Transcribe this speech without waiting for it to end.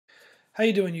How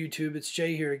you doing, YouTube? It's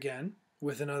Jay here again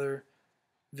with another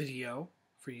video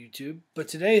for YouTube. But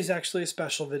today is actually a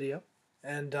special video,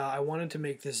 and I wanted to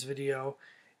make this video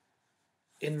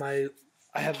in my.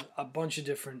 I have a bunch of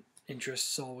different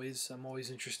interests always. I'm always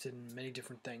interested in many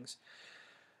different things.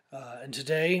 And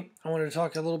today I wanted to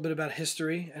talk a little bit about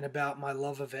history and about my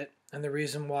love of it, and the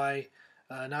reason why.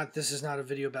 This is not a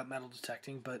video about metal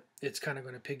detecting, but it's kind of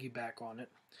going to piggyback on it.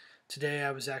 Today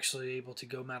I was actually able to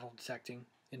go metal detecting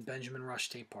in Benjamin Rush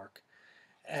State Park.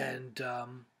 And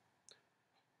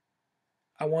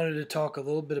I wanted to talk a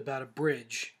little bit about a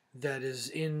bridge that is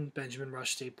in Benjamin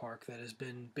Rush State Park that has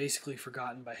been basically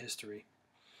forgotten by history.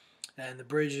 And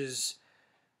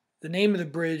the name of the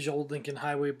bridge, Old Lincoln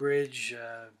Highway Bridge,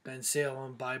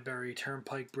 Bensalem, Byberry,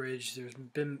 Turnpike Bridge. There's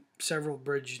been several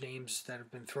bridge names that have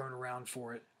been thrown around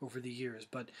for it over the years,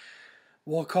 but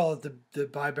we'll call it the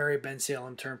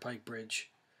Byberry-Bensalem Turnpike Bridge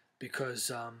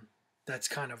because that's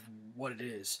kind of what it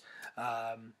is.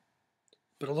 But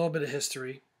a little bit of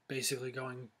history, basically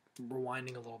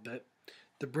rewinding a little bit.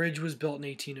 The bridge was built in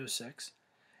 1806,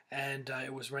 and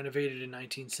it was renovated in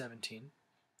 1917.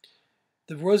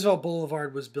 The Roosevelt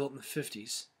Boulevard was built in the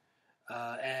 50s,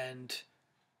 and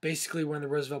basically when the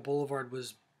Roosevelt Boulevard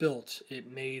was built, it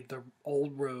made the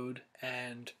old road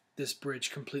and this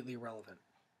bridge completely irrelevant.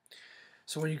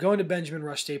 So when you go into Benjamin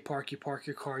Rush State Park, you park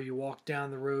your car, you walk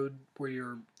down the road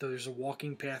where there's a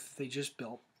walking path that they just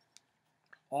built.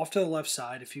 Off to the left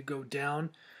side, if you go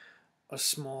down a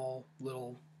small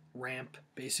little ramp,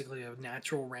 basically a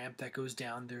natural ramp that goes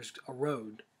down, there's a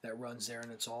road that runs there,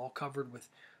 and it's all covered with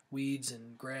weeds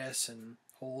and grass and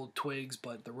old twigs,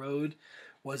 but the road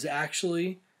was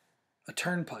actually a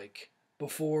turnpike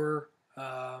before.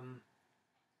 I'm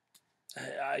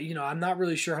not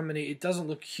really sure how many. It doesn't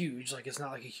look huge, like it's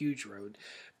not like a huge road,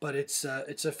 but it's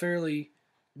a fairly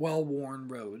well-worn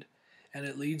road, and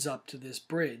it leads up to this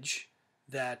bridge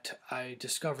that I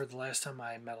discovered the last time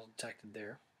I metal detected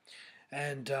there,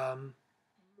 and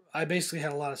I basically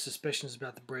had a lot of suspicions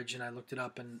about the bridge, and I looked it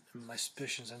up, and my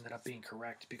suspicions ended up being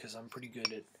correct because I'm pretty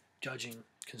good at judging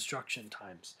construction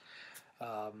times.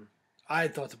 I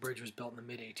thought the bridge was built in the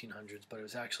mid-1800s, but it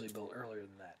was actually built earlier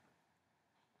than that.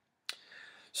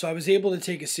 So I was able to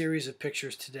take a series of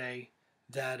pictures today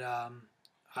that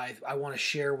I want to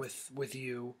share with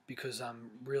you because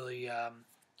I'm really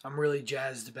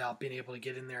jazzed about being able to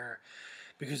get in there,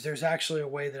 because there's actually a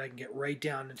way that I can get right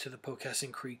down into the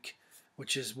Pocassin Creek,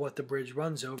 which is what the bridge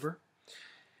runs over.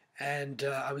 And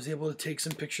I was able to take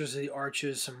some pictures of the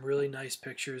arches, some really nice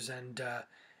pictures, and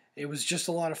it was just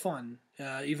a lot of fun.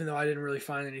 Even though I didn't really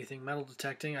find anything metal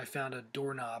detecting, I found a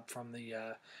doorknob from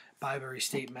the Byberry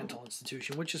State Mental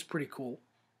Institution, which is pretty cool.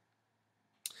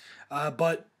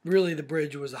 But really, the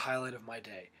bridge was the highlight of my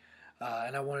day.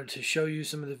 And I wanted to show you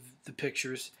some of the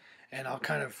pictures, and I'll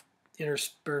kind of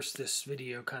intersperse this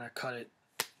video, kind of cut it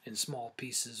in small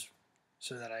pieces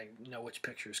so that I know which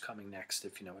picture is coming next,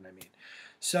 if you know what I mean.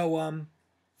 So,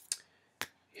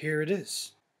 here it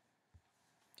is.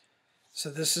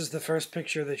 So this is the first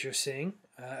picture that you're seeing.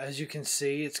 As you can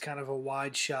see, it's kind of a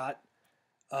wide shot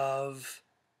of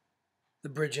the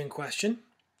bridge in question.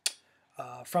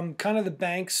 From kind of the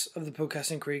banks of the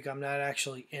Pocassin Creek, I'm not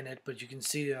actually in it, but you can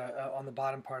see on the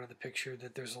bottom part of the picture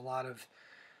that there's a lot of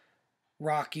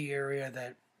rocky area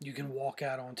that you can walk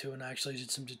out onto, and I actually did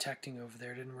some detecting over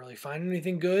there. Didn't really find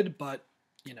anything good, but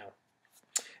you know.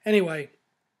 Anyway,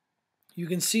 you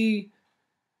can see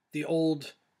the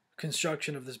old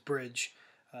construction of this bridge.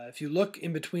 If you look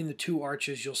in between the two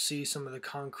arches, you'll see some of the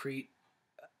concrete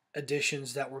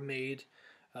additions that were made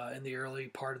in the early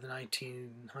part of the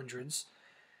 1900s.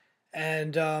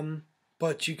 And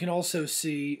but you can also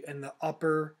see in the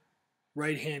upper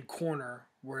right-hand corner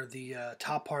where the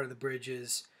top part of the bridge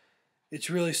is, it's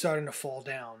really starting to fall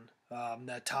down,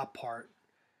 that top part,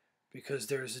 because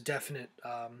there's a definite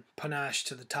panache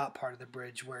to the top part of the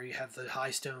bridge where you have the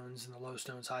high stones and the low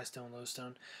stones, high stone, low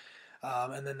stone,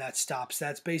 and then that stops.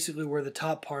 That's basically where the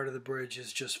top part of the bridge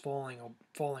is just falling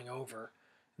over,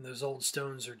 and those old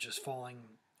stones are just falling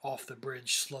off the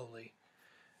bridge slowly,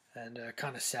 and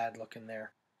kind of sad looking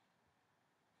there.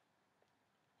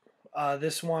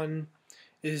 This one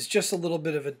is just a little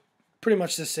bit of pretty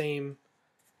much the same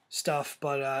stuff,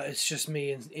 but it's just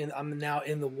me, and I'm now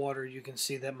in the water. You can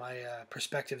see that my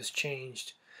perspective has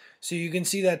changed. So you can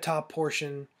see that top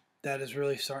portion that is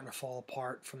really starting to fall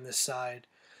apart from this side.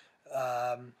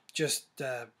 Just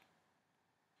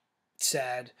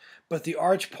sad. But the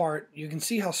arch part, you can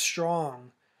see how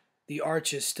strong the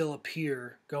arches still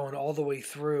appear going all the way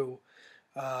through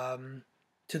to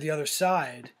the other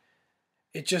side.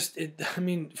 I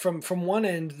mean, from one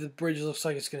end, the bridge looks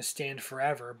like it's going to stand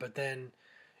forever, but then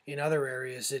in other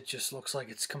areas, it just looks like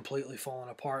it's completely fallen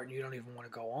apart and you don't even want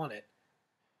to go on it.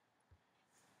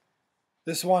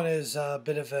 This one is a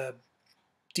bit of a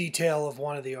detail of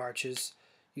one of the arches.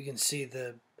 You can see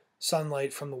the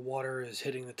sunlight from the water is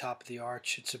hitting the top of the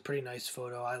arch. It's a pretty nice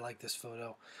photo. I like this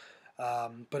photo.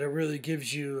 But it really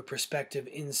gives you a perspective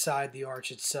inside the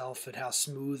arch itself and how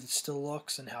smooth it still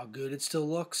looks and how good it still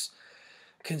looks,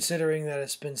 considering that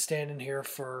it's been standing here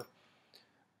for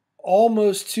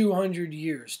almost 200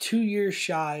 years, 2 years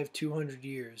shy of 200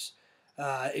 years.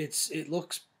 It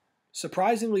looks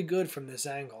surprisingly good from this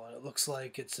angle, and it looks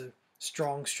like it's a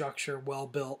strong structure, well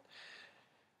built.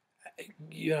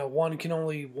 You know, one can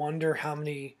only wonder how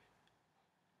many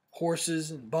horses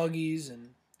and buggies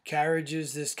and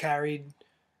carriages this carried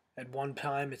at one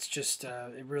time. It's just,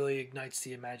 it really ignites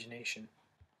the imagination.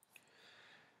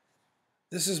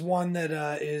 This is one that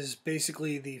is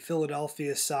basically the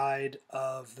Philadelphia side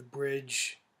of the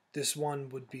bridge. This one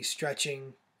would be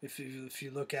stretching. If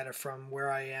you look at it from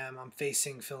where I am, I'm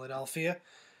facing Philadelphia,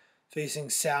 facing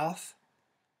south.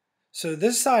 So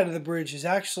this side of the bridge is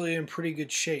actually in pretty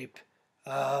good shape.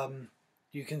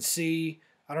 You can see,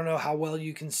 I don't know how well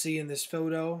you can see in this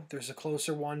photo. There's a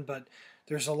closer one, but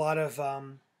there's a lot of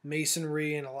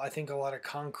masonry and I think a lot of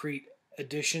concrete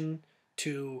addition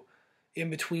to in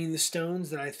between the stones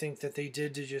that I think that they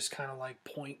did to just kind of like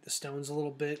point the stones a little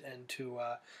bit and to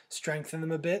strengthen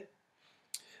them a bit.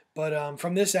 But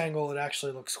from this angle, it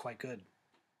actually looks quite good.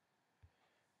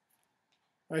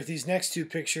 All right, these next two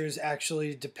pictures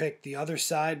actually depict the other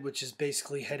side, which is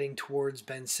basically heading towards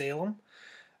Bensalem,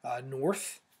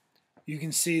 north. You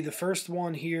can see the first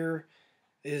one here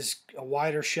is a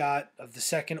wider shot of the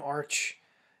second arch,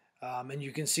 and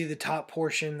you can see the top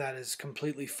portion that is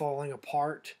completely falling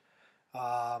apart.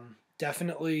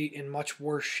 Definitely in much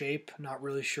worse shape. Not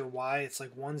really sure why. It's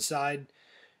like one side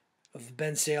of the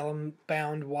Bensalem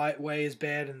bound way is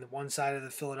bad, and the one side of the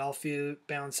Philadelphia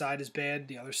bound side is bad.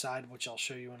 The other side, which I'll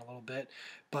show you in a little bit.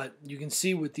 But you can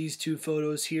see with these two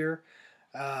photos here,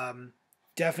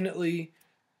 definitely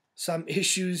some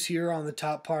issues here on the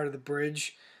top part of the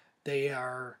bridge. They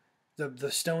are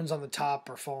the stones on the top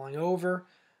are falling over,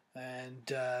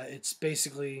 and it's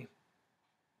basically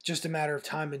just a matter of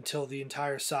time until the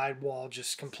entire side wall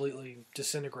just completely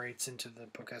disintegrates into the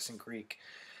Pocassin Creek.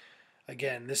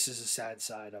 Again, this is a sad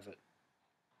side of it.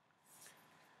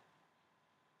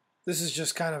 This is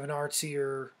just kind of an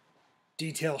artsier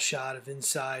detail shot of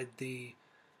inside the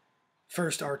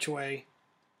first archway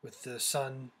with the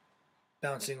sun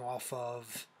bouncing off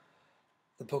of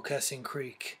the Pocassin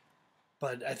Creek.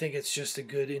 But I think it's just a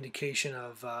good indication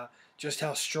of just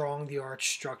how strong the arch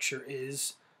structure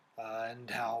is. And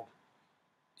how,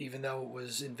 even though it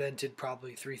was invented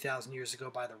probably 3,000 years ago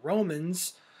by the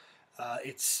Romans,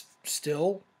 it's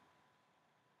still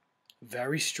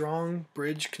very strong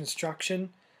bridge construction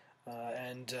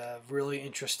and really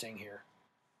interesting here.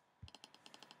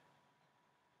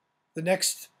 The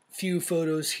next few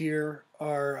photos here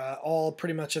are all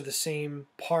pretty much of the same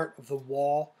part of the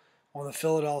wall on the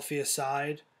Philadelphia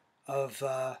side of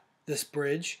this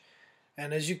bridge.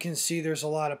 And as you can see, there's a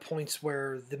lot of points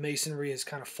where the masonry has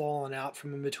kind of fallen out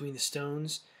from in between the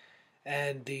stones,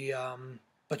 and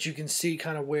but you can see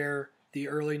kind of where the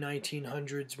early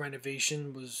 1900s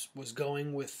renovation was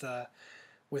going with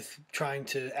trying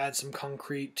to add some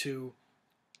concrete to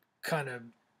kind of,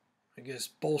 I guess,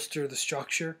 bolster the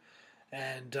structure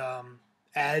and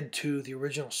add to the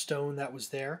original stone that was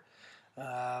there.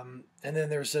 And then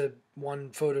there's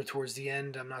one photo towards the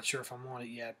end. I'm not sure if I'm on it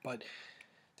yet, but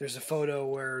there's a photo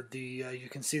where you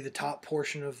can see the top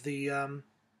portion of the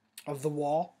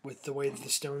wall with the way that the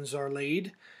stones are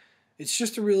laid. It's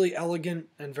just a really elegant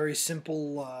and very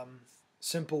simple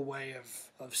way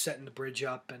of setting the bridge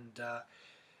up. And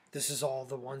this is all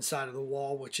the one side of the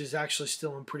wall, which is actually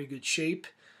still in pretty good shape.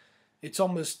 It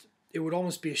would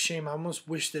almost be a shame. I almost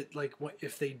wish that, like,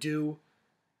 if they do,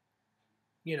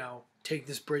 you know, take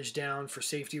this bridge down for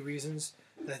safety reasons,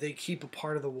 that they keep a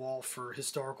part of the wall for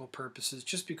historical purposes,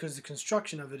 just because the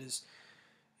construction of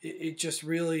it just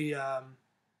really,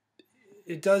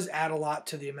 it does add a lot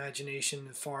to the imagination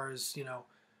as far as, you know,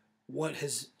 what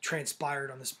has transpired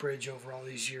on this bridge over all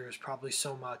these years. Probably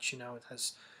so much, you know, it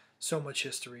has so much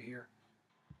history here.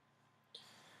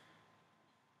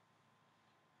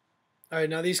 All right,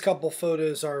 now these couple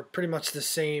photos are pretty much the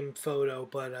same photo,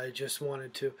 but I just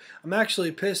wanted to... I'm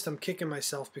actually pissed. I'm kicking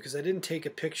myself because I didn't take a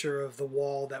picture of the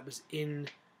wall that was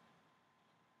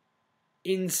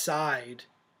inside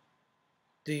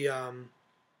the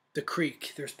the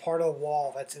creek. There's part of the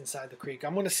wall that's inside the creek.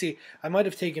 I'm going to see, I might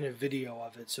have taken a video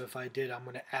of it, so if I did, I'm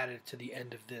going to add it to the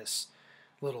end of this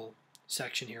little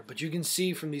section here. But you can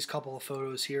see from these couple of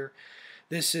photos here,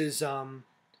 this is,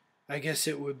 I guess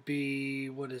it would be,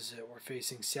 what is it? We're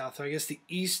facing south. So I guess the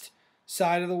east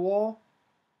side of the wall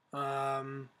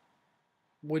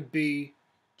would be,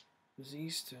 is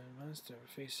east and west, or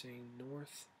facing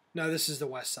north? No, this is the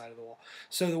west side of the wall.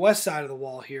 So the west side of the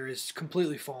wall here is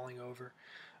completely falling over.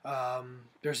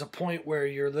 There's a point where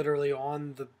you're literally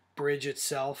on the bridge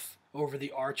itself over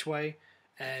the archway,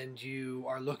 and you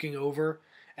are looking over,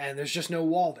 and there's just no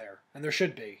wall there, and there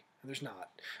should be, and there's not.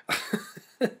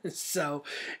 So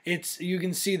you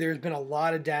can see there's been a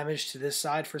lot of damage to this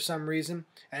side for some reason,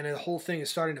 and the whole thing is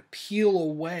starting to peel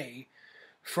away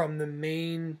from the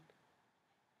main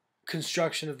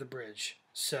construction of the bridge.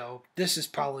 So this is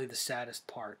probably the saddest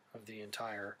part of the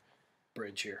entire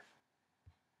bridge here.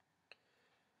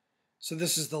 So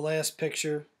this is the last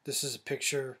picture. This is a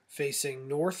picture facing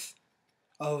north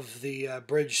of the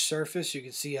bridge surface. You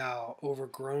can see how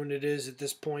overgrown it is at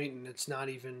this point, and it's not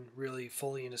even really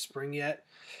fully into spring yet.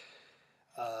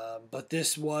 But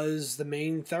this was the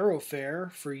main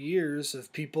thoroughfare for years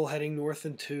of people heading north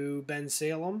into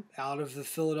Bensalem, out of the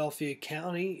Philadelphia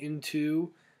County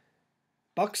into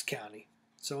Bucks County.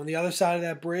 So on the other side of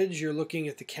that bridge, you're looking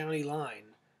at the county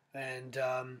line. And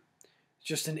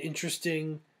just an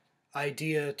interesting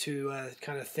idea to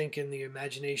kind of think in the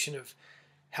imagination of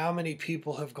how many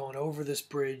people have gone over this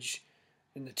bridge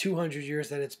in the 200 years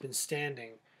that it's been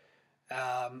standing.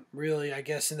 Really, I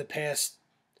guess in the past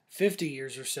 50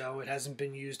 years or so, it hasn't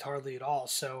been used hardly at all.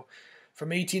 So from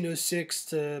 1806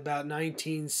 to about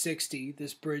 1960,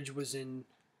 this bridge was in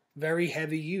very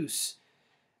heavy use.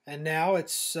 And now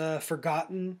it's a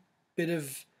forgotten bit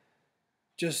of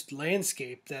just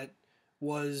landscape that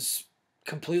was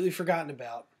completely forgotten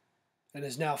about and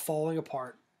is now falling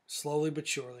apart slowly but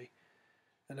surely.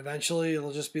 And eventually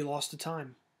it'll just be lost to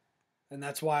time. And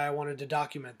that's why I wanted to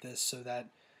document this, so that,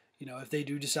 you know, if they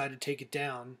do decide to take it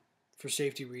down for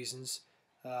safety reasons,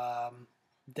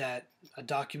 that a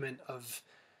document of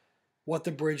what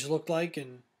the bridge looked like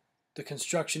and the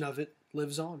construction of it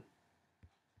lives on.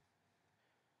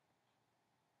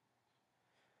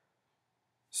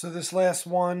 So this last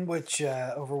one,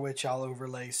 over which I'll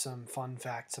overlay some fun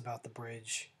facts about the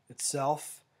bridge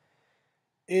itself,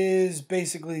 is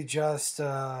basically just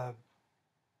a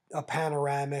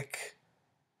panoramic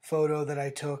photo that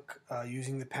I took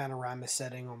using the panorama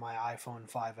setting on my iPhone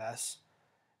 5S.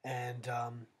 And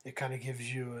it kind of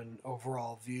gives you an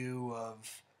overall view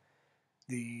of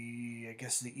I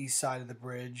guess the east side of the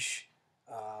bridge.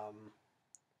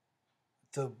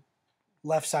 The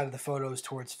left side of the photo is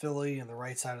towards Philly, and the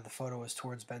right side of the photo is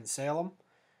towards Bensalem.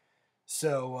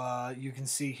 So you can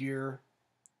see here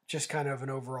just kind of an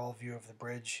overall view of the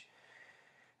bridge.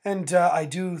 And I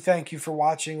do thank you for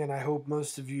watching, and I hope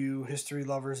most of you history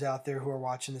lovers out there who are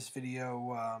watching this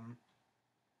video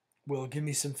will give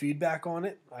me some feedback on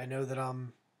it. I know that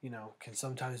I'm, can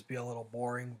sometimes be a little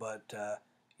boring, but,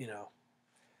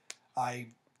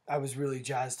 I was really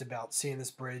jazzed about seeing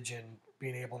this bridge and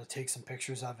being able to take some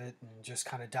pictures of it and just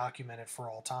kind of document it for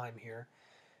all time here.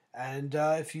 And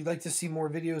if you'd like to see more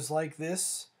videos like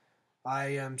this, I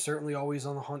am certainly always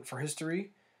on the hunt for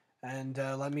history. And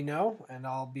let me know, and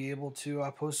I'll be able to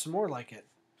post some more like it.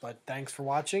 But thanks for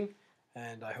watching,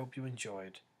 and I hope you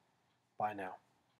enjoyed. Bye now.